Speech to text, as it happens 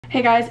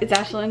Hey guys, it's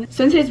Ashlynn.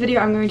 So in today's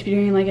video, I'm going to be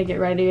doing like a get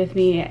ready with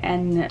me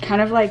and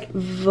kind of like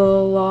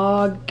vlog-ish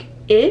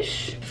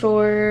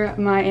for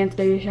my aunt's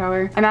baby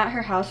shower. I'm at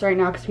her house right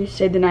now because we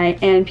stayed the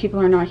night and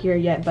people are not here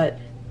yet, but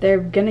they're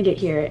gonna get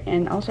here.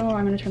 And also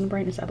I'm gonna turn the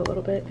brightness up a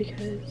little bit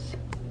because,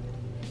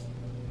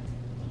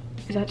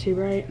 is that too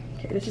bright?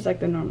 Okay, this is like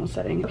the normal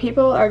setting.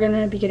 People are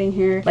gonna be getting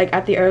here like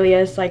at the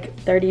earliest like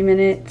 30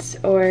 minutes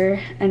or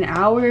an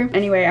hour.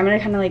 Anyway, I'm gonna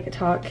kind of like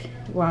talk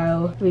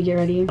while we get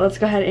ready. Let's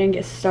go ahead and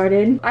get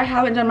started. I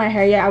haven't done my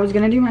hair yet. I was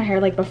gonna do my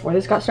hair like before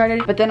this got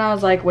started, but then I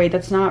was like, wait,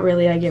 that's not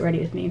really a get ready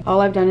with me.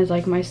 All I've done is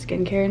like my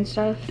skincare and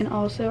stuff. And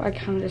also I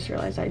kind of just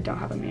realized I don't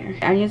have a mirror.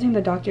 I'm using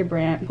the Dr.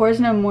 Brandt Pores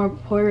No More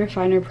Pore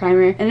Refiner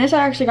Primer, and this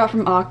I actually got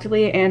from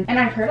Octoly, and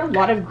I've heard a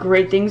lot of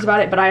great things about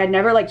it, but I had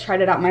never like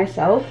tried it out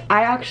myself.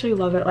 I actually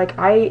love it. Like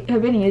I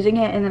have been using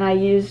it, and then I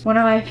used one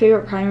of my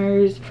favorite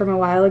primers from a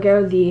while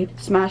ago, the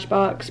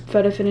Smashbox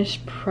Photo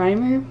Finish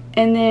Primer,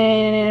 and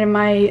then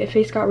my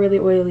face got really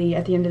oily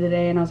at the end of the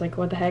day, and I was like,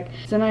 what the heck?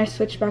 So then I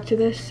switched back to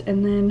this,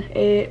 and then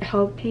it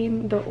helped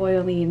tame the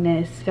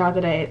oiliness throughout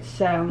the day.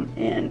 So,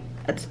 and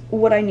that's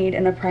what I need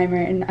in a primer,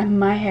 and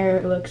my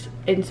hair looks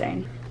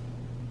insane.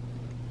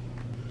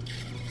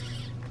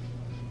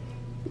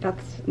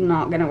 That's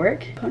not gonna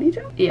work.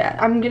 Ponytail? Yeah,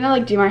 I'm gonna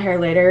like do my hair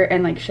later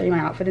and like show you my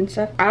outfit and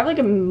stuff. I have like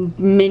a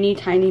mini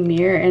tiny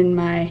mirror in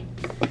my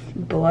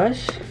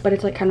blush, but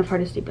it's like kind of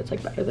hard to see, but it's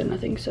like better than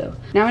nothing. So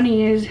now I'm gonna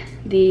use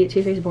the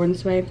Too Faced Born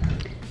This Way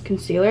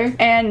concealer,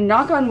 and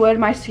knock on wood,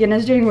 my skin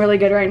is doing really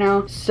good right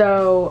now,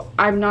 so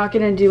I'm not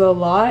gonna do a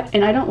lot.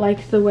 And I don't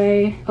like the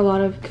way a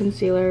lot of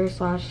concealer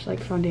slash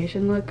like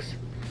foundation looks,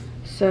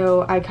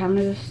 so I kind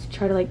of just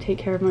try to like take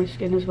care of my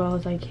skin as well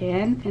as I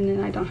can, and then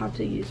I don't have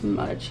to use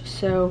much,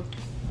 so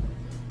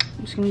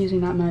I'm just gonna be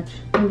using that much.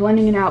 I'm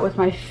blending it out with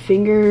my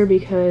finger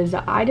because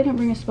I didn't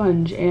bring a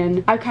sponge,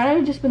 and I've kind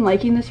of just been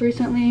liking this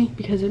recently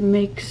because it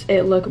makes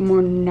it look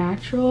more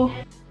natural.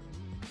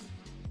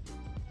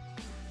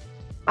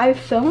 I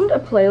filmed a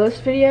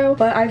playlist video,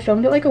 but I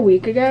filmed it like a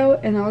week ago,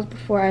 and that was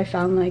before I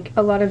found like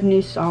a lot of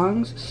new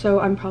songs,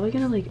 so I'm probably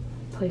gonna like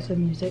play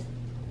some music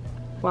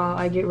while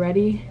I get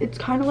ready. It's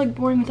kind of like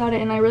boring without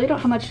it, and I really don't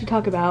have much to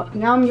talk about.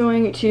 Now I'm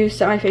going to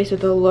set my face with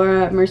the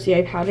Laura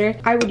Mercier powder.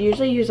 I would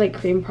usually use like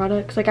cream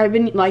products. Like I've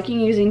been liking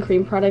using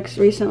cream products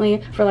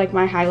recently for like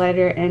my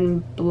highlighter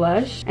and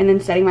blush, and then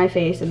setting my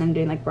face and then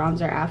doing like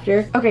bronzer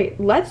after. Okay,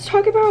 let's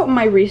talk about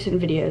my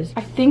recent videos.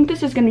 I think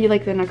this is gonna be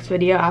like the next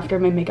video after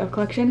my makeup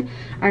collection.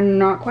 I'm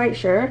not quite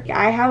sure.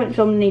 I haven't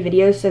filmed any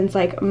videos since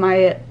like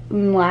my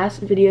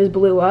last videos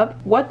blew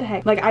up. What the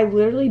heck? Like I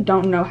literally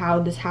don't know how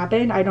this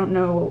happened. I don't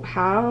know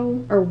how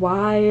or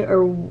why,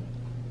 or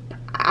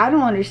I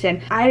don't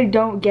understand. I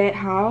don't get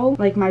how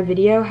like my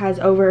video has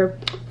over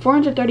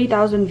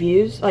 430,000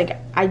 views. Like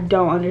I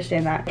don't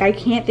understand that. I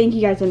can't thank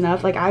you guys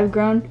enough. Like I've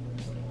grown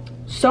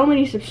so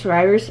many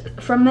subscribers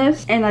from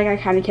this, and like I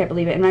kind of can't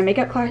believe it. And my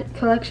makeup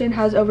collection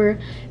has over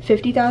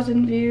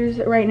 50,000 views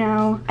right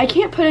now. I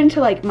can't put into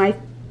like my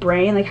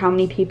brain like how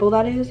many people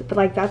that is, but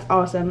like that's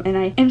awesome, and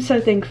I am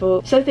so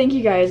thankful. So thank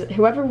you guys,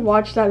 whoever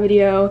watched that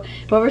video,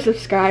 whoever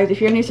subscribed.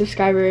 If you're a new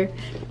subscriber,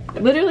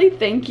 literally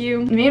thank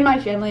you. Me and my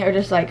family are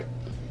just like,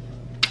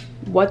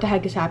 what the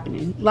heck is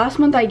happening? Last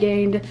month I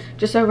gained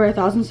just over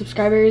 1,000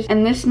 subscribers,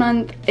 and this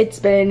month it's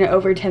been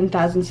over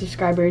 10,000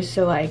 subscribers.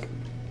 So like,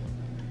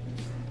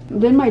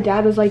 then my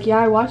dad was like, yeah,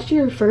 I watched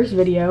your first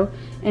video,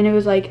 and it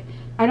was like,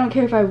 I don't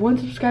care if I have 1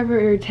 subscriber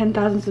or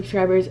 10,000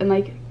 subscribers. And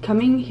like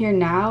coming here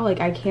now,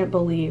 like I can't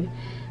believe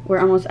we're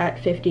almost at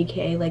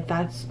 50K. Like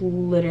that's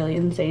literally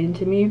insane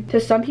to me. To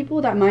some people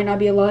that might not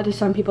be a lot, to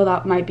some people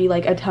that might be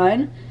like a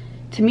ton.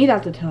 To me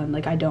that's a ton.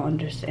 Like I don't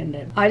understand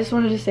it. I just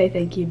wanted to say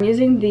thank you. I'm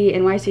using the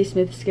NYC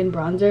Smith Skin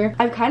Bronzer.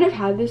 I've kind of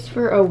had this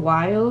for a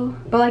while,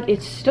 but like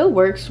it still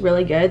works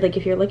really good. Like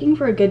if you're looking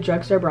for a good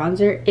drugstore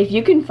bronzer, if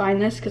you can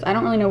find this, because I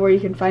don't really know where you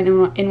can find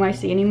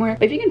NYC anymore,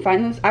 but if you can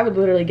find this, I would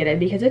literally get it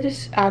because it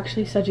is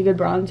actually such a good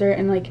bronzer,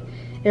 and like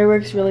it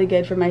works really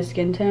good for my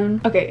skin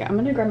tone. Okay, I'm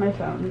gonna grab my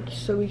phone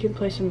so we can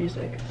play some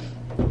music.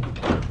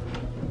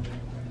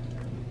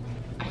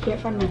 I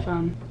can't find my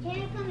phone. Can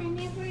I come in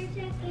there for a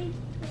second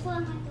to put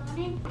my phone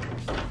in?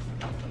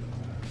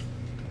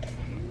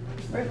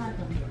 Where's my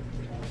phone?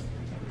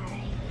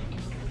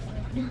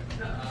 No.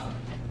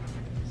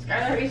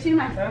 Skylar, have you seen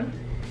my phone?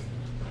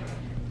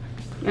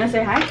 You wanna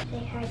say hi?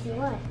 Say hi to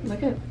what?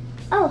 Look at.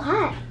 Oh,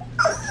 hi.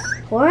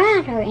 We're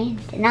at our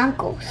aunt and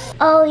uncle's.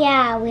 Oh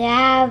yeah, we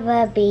have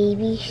a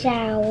baby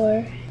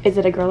shower. Is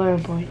it a girl or a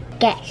boy?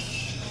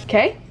 Guess.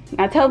 Okay,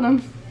 now tell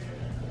them.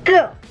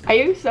 Girl. Are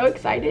you so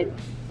excited?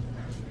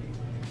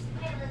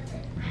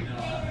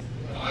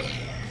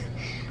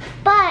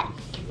 But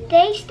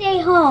they stay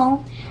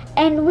home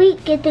and we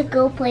get to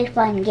go play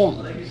fun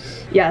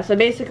games. Yeah, so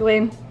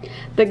basically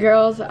the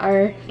girls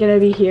are gonna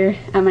be here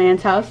at my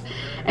aunt's house,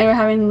 and we're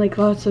having like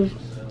lots of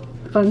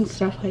fun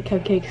stuff like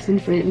cupcakes and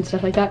fruit and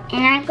stuff like that.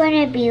 And I'm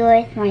gonna be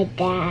with my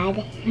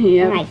dad,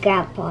 yep, and my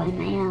grandpa and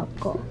my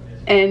uncle.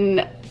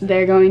 And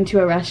they're going to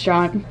a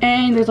restaurant,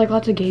 and there's like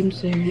lots of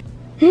games there.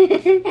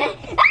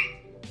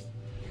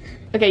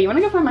 Okay, you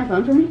wanna go find my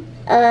phone for me?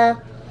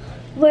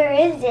 Where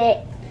is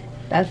it?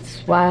 That's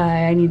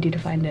why I need you to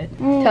find it.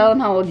 Tell them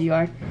how old you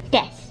are.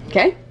 Guess.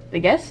 Okay, the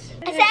guess?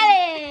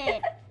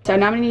 7. So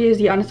now I'm gonna use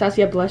the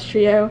Anastasia Blush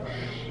Trio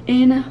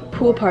in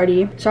Pool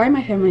Party. Sorry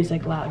my family's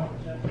like loud.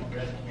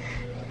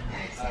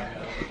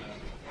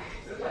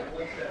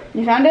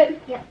 You found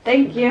it? Yep.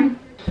 Thank you.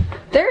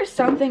 There's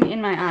something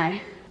in my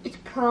eye. It's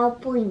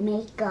probably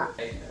makeup.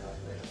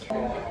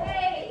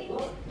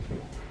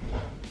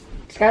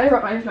 Skylar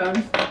brought my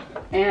phone,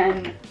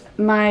 and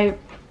my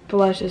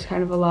blush is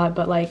kind of a lot,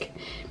 but like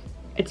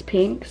it's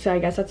pink, so I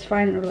guess that's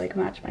fine. It'll like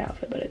match my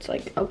outfit, but it's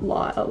like a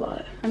lot.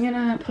 I'm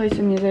gonna play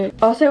some music.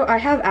 Also, I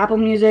have Apple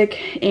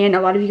Music, and a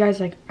lot of you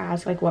guys like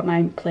ask like what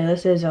my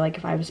playlist is, or like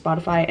if I have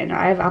Spotify, and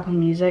I have Apple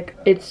Music.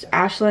 It's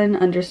Ashlynn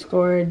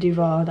 _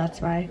 Duvall.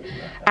 That's my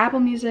Apple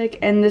Music,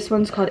 and this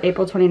one's called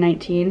April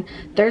 2019.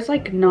 There's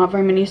like not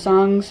very many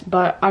songs,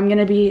 but I'm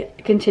gonna be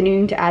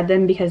continuing to add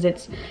them because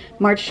it's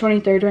March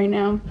 23rd right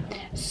now,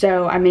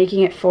 so I'm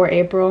making it for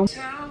April.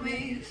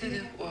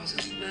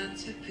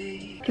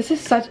 This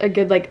is such a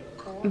good like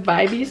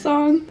vibey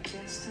song.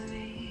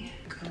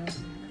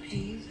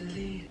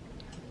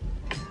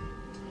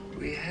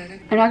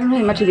 I'm not gonna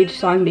play much of each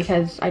song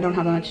because I don't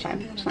have that much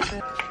time. It's not.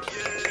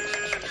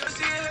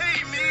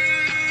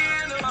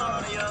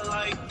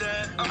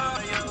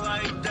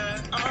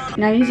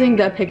 And I'm using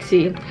the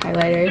Pixie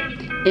highlighter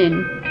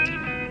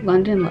in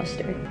London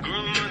Luster.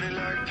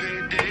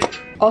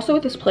 Also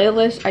with this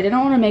playlist, I didn't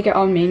want to make it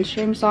all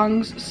mainstream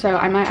songs, so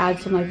I might add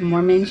some like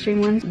more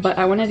mainstream ones, but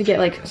I wanted to get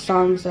like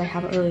songs that I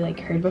haven't really like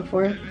heard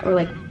before, or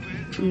like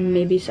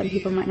maybe some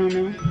people might not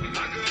know.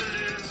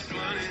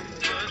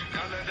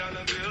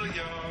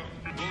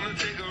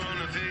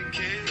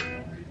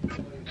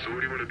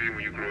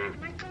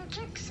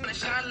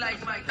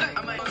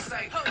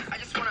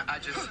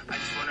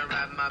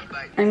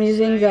 I'm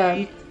using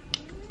the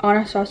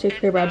Anastasia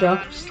Clear Brow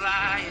Gel.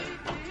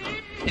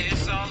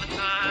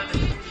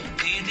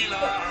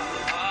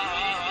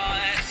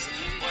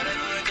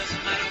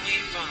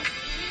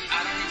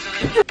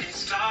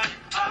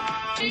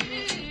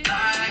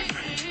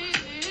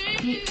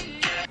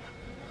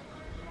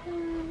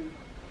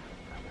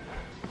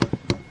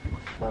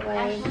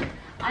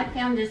 I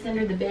found this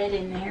under the bed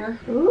in there.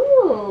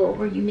 Ooh.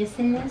 Were you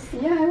missing this?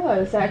 Yeah, I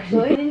was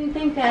actually. I didn't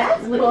think that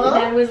Cool.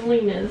 that was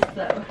Lena's,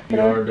 so.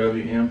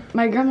 GRWM.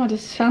 My grandma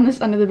just found this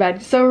under the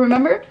bed. So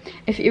remember,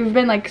 if you've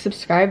been like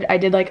subscribed, I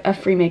did like a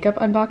free makeup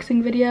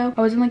unboxing video.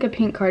 I was in like a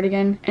pink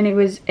cardigan, and it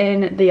was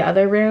in the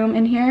other room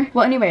in here.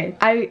 Well, anyway,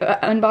 I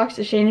unboxed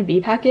a Shane &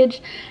 B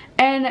package,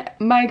 and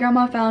my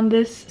grandma found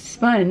this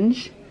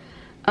sponge.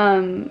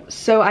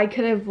 So I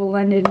could have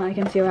blended my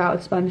concealer out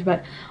with sponge,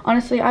 but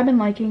honestly I've been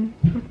liking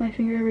with my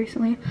finger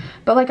recently.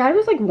 But like I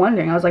was like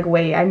wondering, I was like,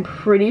 wait, I'm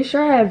pretty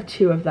sure I have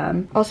 2 of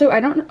them. Also, I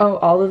don't know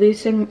all of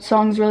these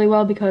songs really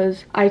well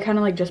because I kind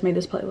of like just made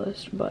this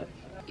playlist, but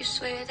You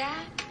swear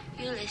that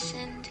you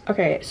listened.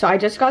 okay, so I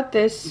just got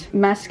this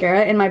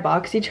mascara in my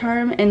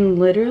BoxyCharm, and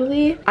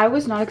literally I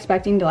was not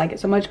expecting to like it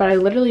so much, but I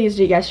literally used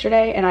it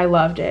yesterday and I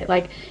loved it.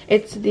 Like,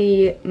 it's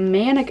the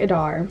Manic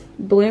Adar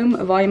Bloom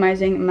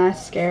Volumizing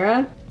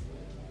Mascara,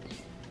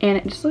 and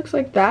it just looks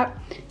like that.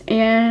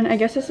 And I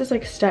guess this is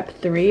like step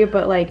 3,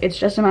 but like it's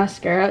just a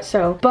mascara.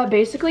 So, but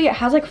basically it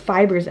has like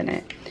fibers in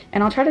it,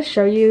 and I'll try to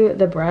show you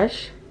the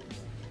brush,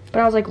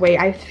 but I was like, wait,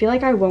 I feel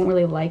like I won't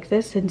really like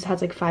this since it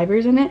has like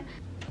fibers in it.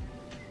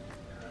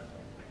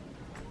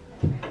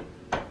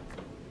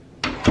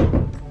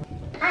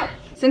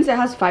 Since it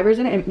has fibers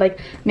in it, it like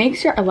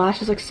makes your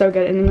lashes look so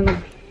good, and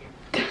then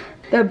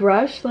the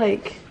brush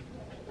like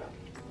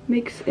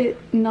makes it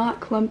not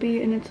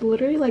clumpy, and it's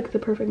literally like the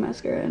perfect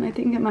mascara, and I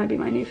think it might be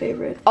my new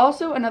favorite.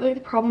 Also, another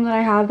problem that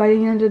I have by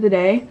the end of the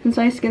day, since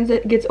my skin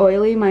gets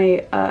oily,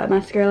 my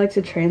mascara likes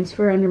to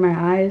transfer under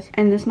my eyes,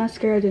 and this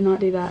mascara did not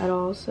do that at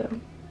all. So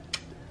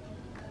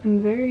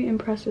I'm very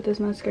impressed with this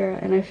mascara,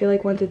 and I feel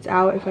like once it's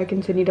out, if I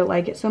continue to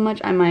like it so much,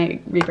 I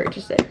might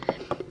repurchase it.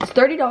 It's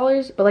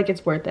 $30, but like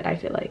it's worth it, I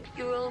feel like.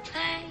 You role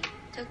play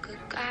the good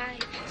guy.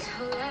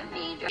 So let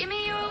me give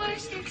me your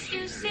worst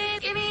excuses.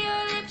 Give me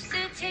your lips to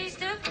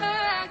taste of her.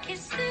 I'll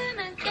kiss them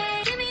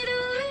again. Give me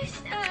the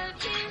worst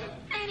of you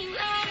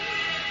anyway.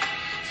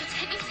 So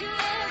take me to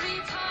every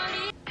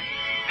party.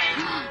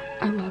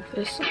 I love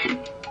this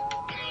song.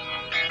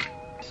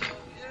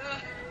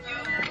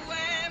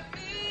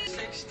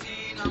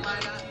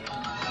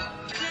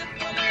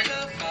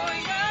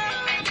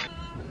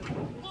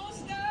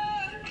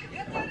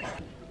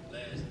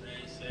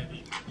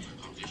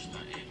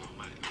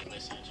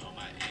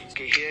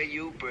 Hear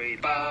you breathe.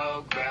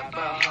 Oh, grab a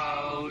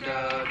hold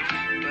of.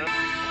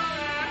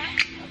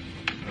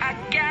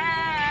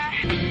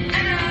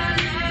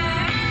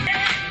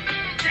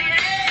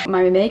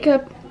 My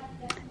makeup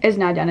is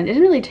now done. It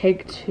didn't really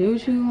take too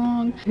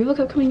long. People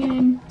kept coming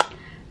in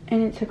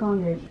and it took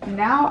longer.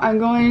 Now I'm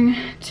going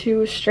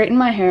to straighten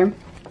my hair.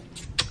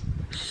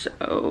 So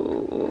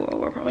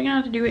we're probably gonna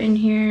have to do it in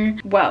here.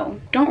 Well,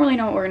 don't really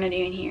know what we're gonna do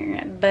in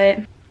here, but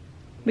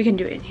we can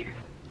do it in here.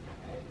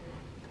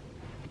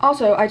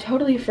 Also, I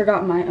totally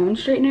forgot my own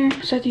straightener,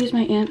 so I have to use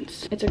my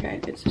aunt's. It's okay,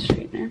 it's a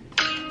straightener.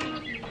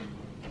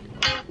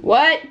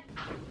 What?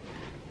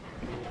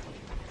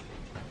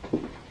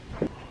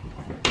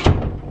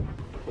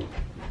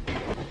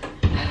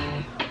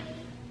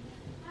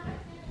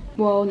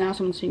 Well, now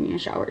someone's taking a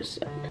shower,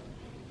 so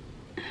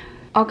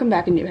I'll come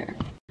back and do hair.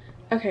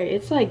 Okay,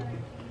 it's like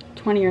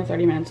 20 or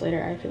 30 minutes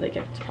later. I feel like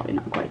it's probably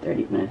not quite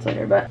 30 minutes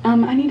later, but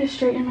I need to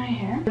straighten my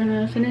hair. I'm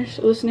gonna finish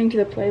listening to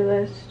the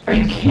playlist. Are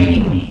you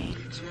kidding me?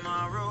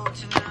 Tomorrow,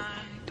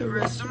 tonight, the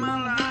rest of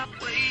my life.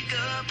 Wake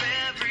up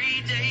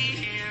every day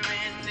here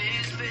in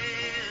this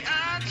bed.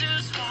 I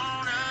just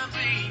wanna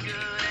be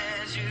good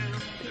as you.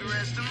 The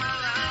rest of my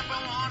life, I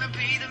wanna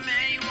be the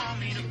man you want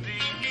me to be.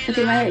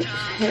 Okay, my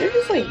hair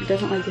just like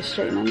doesn't like to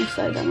straighten on this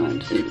side that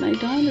much. And I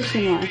don't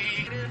understand why.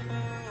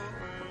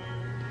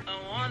 I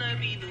wanna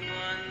be the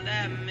one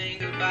that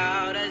makes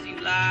about as you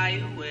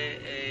lie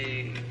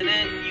away. And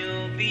then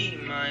you'll be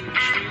mine,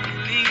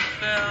 truly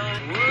felt.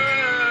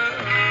 Whoa.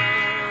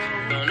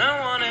 Don't I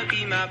wanna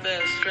be my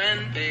best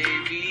friend,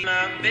 baby,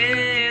 my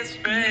best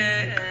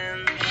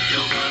friend.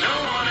 You're gonna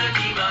wanna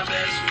be my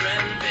best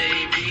friend,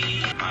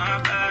 baby. My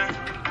bad,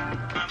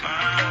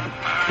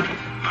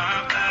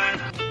 my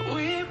bad.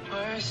 We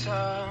were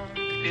so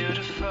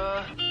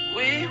beautiful,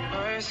 we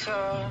were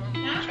so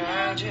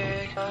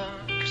tragic.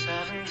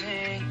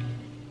 17,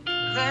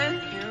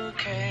 then you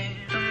came,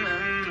 the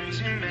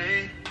memories we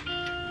made.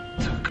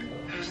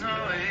 There's no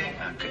way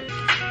I could.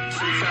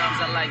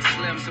 Sometimes I like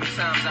slim,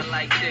 sometimes I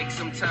like thick.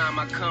 Sometimes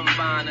I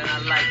combine and I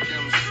like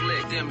them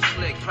slick. Them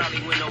slick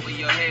probably went over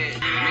your head.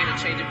 Made her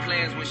change of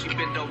plans when she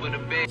bent over the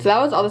bed. So that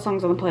was all the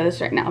songs on the playlist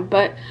right now,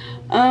 but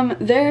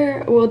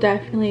there will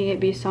definitely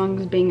be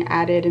songs being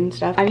added and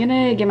stuff. I'm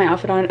gonna get my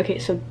outfit on. Okay,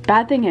 so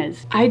bad thing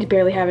is I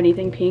barely have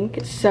anything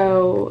pink,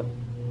 so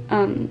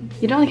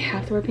you don't like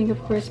have to wear pink,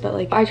 of course, but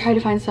like I tried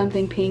to find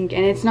something pink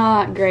and it's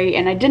not great,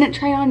 and I didn't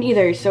try it on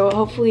either, so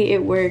hopefully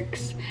it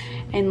works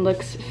and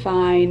looks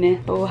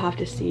fine, but we'll have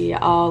to see.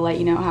 I'll let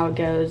you know how it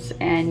goes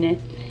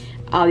and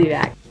I'll be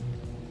back.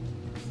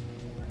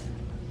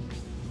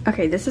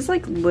 Okay, this is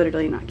like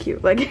literally not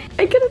cute. Like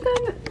I could have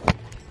done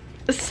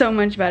so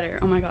much better.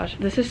 Oh my gosh,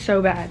 this is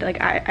so bad.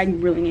 Like I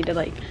really need to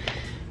like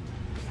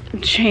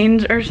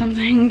change or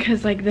something,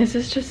 because like this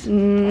is just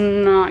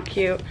not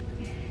cute.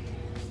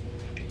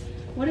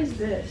 What is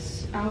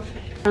this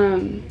outfit?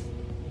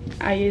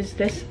 I use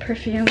this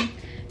perfume,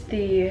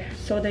 the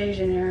Sol de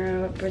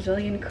Janeiro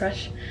Brazilian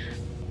Crush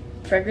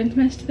fragrance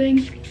mist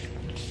thing.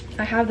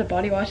 I have the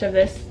body wash of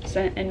this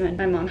scent, and then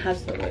my mom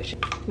has the lotion.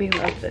 We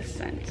love this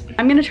scent.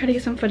 I'm gonna try to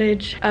get some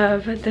footage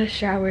of the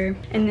shower,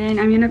 and then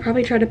I'm gonna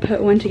probably try to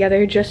put one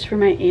together just for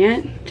my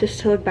aunt, just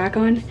to look back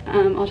on.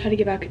 I'll try to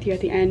get back with you at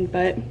the end,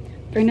 but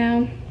for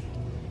now,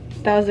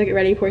 that was the get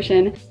ready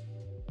portion.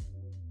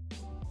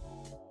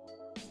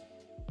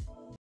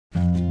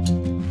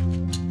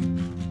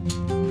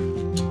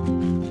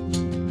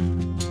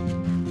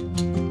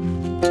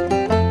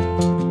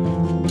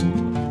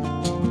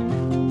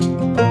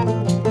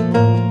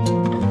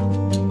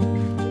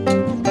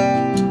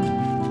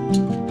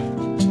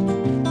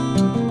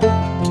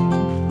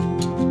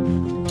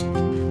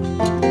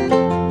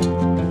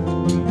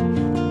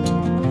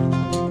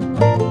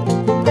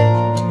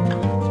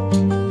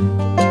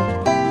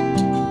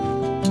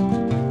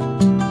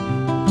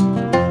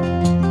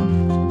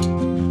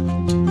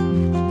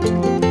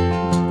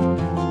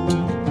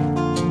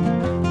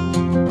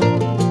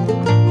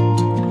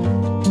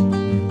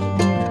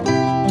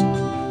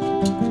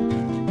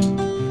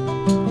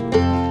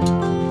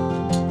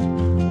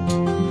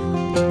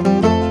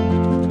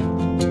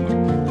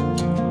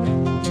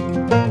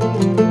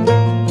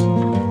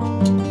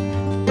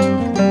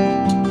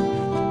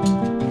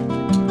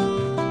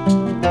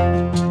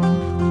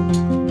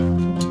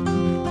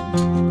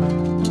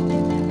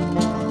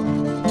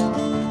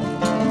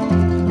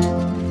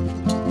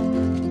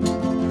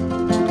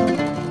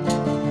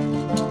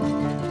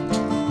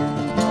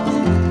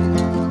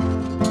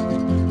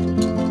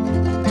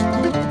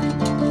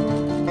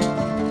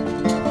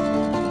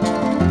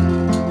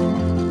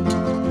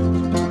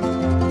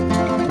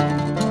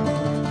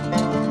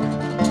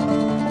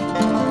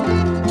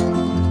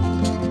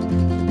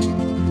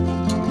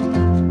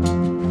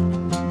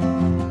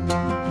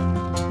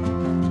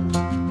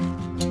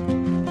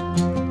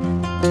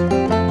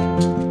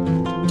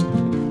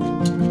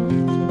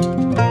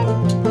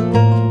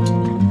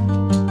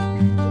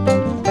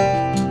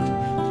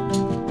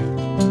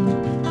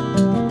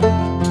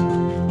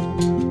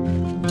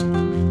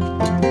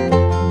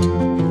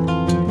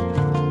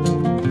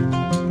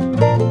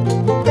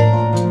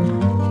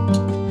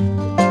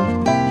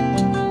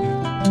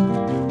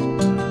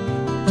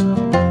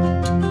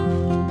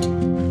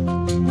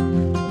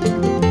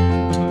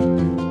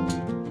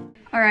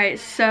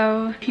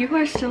 So people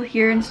are still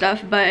here and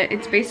stuff, but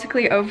it's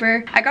basically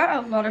over. I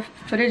got a lot of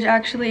footage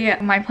actually.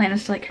 My plan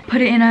is to like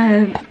put it in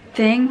a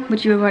thing,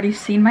 which you have already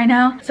seen by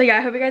now. So yeah,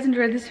 I hope you guys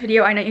enjoyed this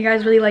video. I know you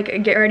guys really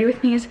like get ready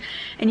with me's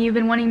and you've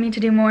been wanting me to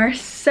do more.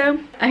 So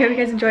I hope you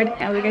guys enjoyed.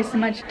 I love you guys so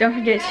much. Don't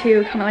forget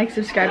to comment, like,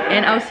 subscribe,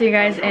 and I'll see you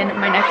guys in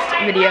my next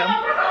video.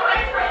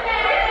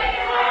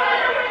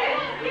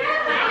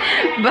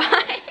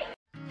 Bye.